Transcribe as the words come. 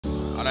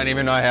I don't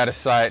even know how to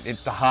say it.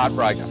 It's the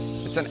heartbreaker.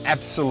 It's an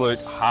absolute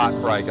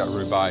heartbreaker,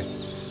 Roubaix.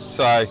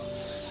 So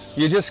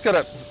you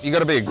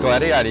gotta be a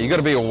gladiator. You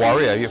gotta be a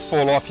warrior. You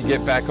fall off, you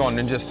get back on,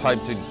 and just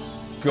hope to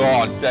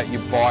God that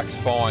your bike's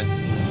fine.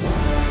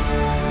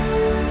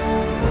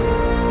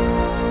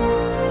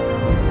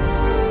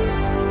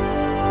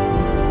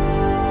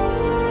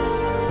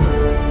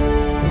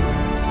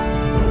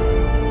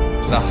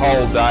 The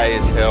whole day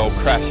is hell,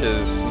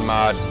 crashes,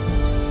 mud,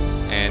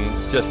 and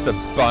just the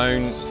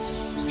bone-shaking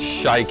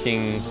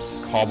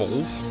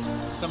cobbles.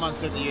 Someone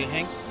said to you,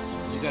 Henk,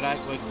 you've got 8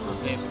 weeks to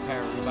prepare for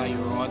Paris Roubaix,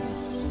 you're riding.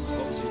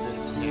 What would you do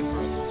to prepare for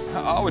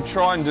it? I would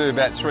try and do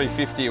about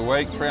 350 a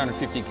week,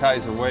 350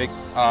 Ks a week.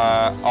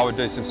 I would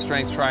do some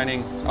strength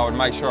training. I would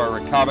make sure I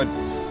recovered.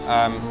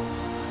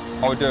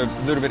 I would do a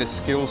little bit of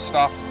skill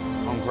stuff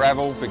on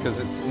gravel because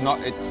it's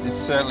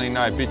certainly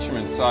no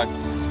bitumen. So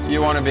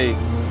you want to be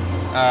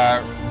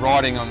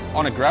riding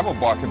on a gravel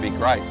bike would be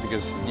great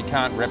because you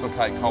can't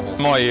replicate cobbles.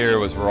 My era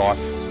was rife.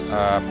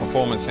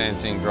 Performance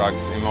enhancing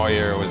drugs in my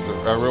era was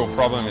a real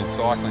problem in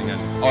cycling, and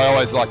I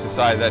always like to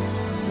say that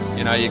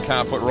you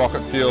can't put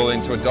rocket fuel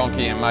into a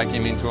donkey and make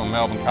him into a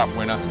Melbourne Cup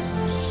winner.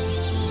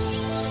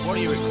 What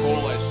do you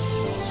recall as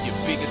your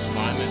biggest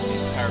moment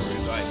in Paris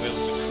Roubaix? Whether it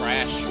was a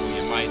crash or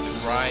you made the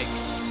break?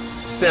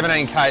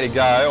 17k to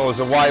go. I was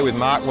away with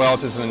Mark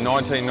Welters in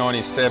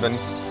 1997.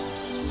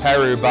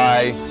 Paris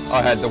Roubaix.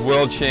 I had the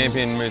world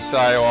champion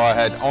Museo. I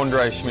had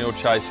Andre Schmil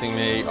chasing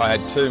me. I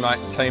had 2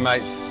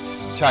 teammates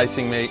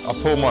chasing me. I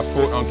pulled my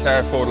foot on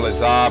Carrefour de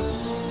Les Arbres.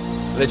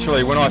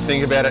 Literally, when I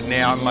think about it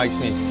now, it makes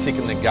me sick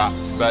in the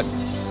guts. But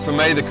for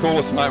me, the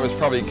coolest moment was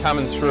probably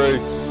coming through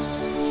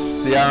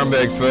the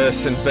Arenberg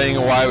first and being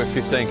away with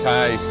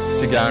 15k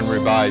to go in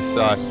Roubaix.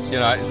 So,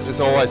 it's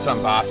always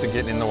some bastard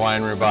getting in the way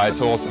in Roubaix.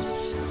 It's awesome.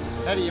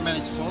 How do you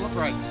manage toilet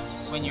breaks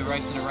when you're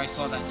racing a race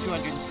like that,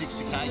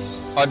 260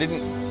 Ks? I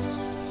didn't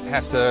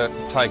have to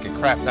take a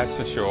crap, that's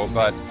for sure,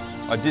 but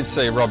I did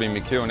see Robbie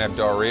McEwen have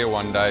diarrhea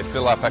one day,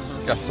 fill up a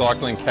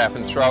cycling cap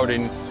and throw it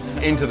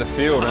into the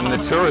field, and the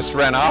tourists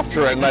ran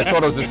after it and they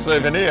thought it was a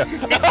souvenir.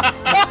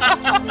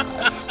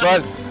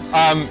 But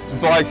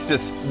blokes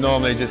just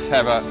normally just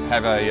have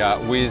a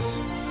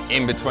whiz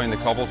in between the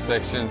cobble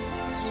sections,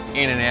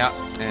 in and out,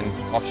 and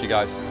off she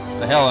goes.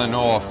 The hell of the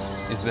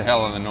north is the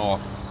hell of the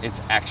north. It's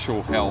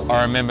actual hell.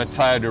 I remember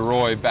Teo de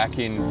Roy back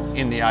in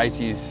the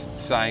 80s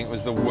saying it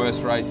was the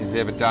worst race he's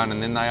ever done, and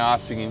then they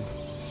asked him,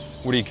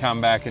 would he come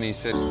back? And he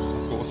said,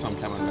 of course I'm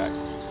coming back.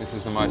 This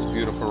is the most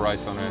beautiful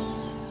race on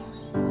earth.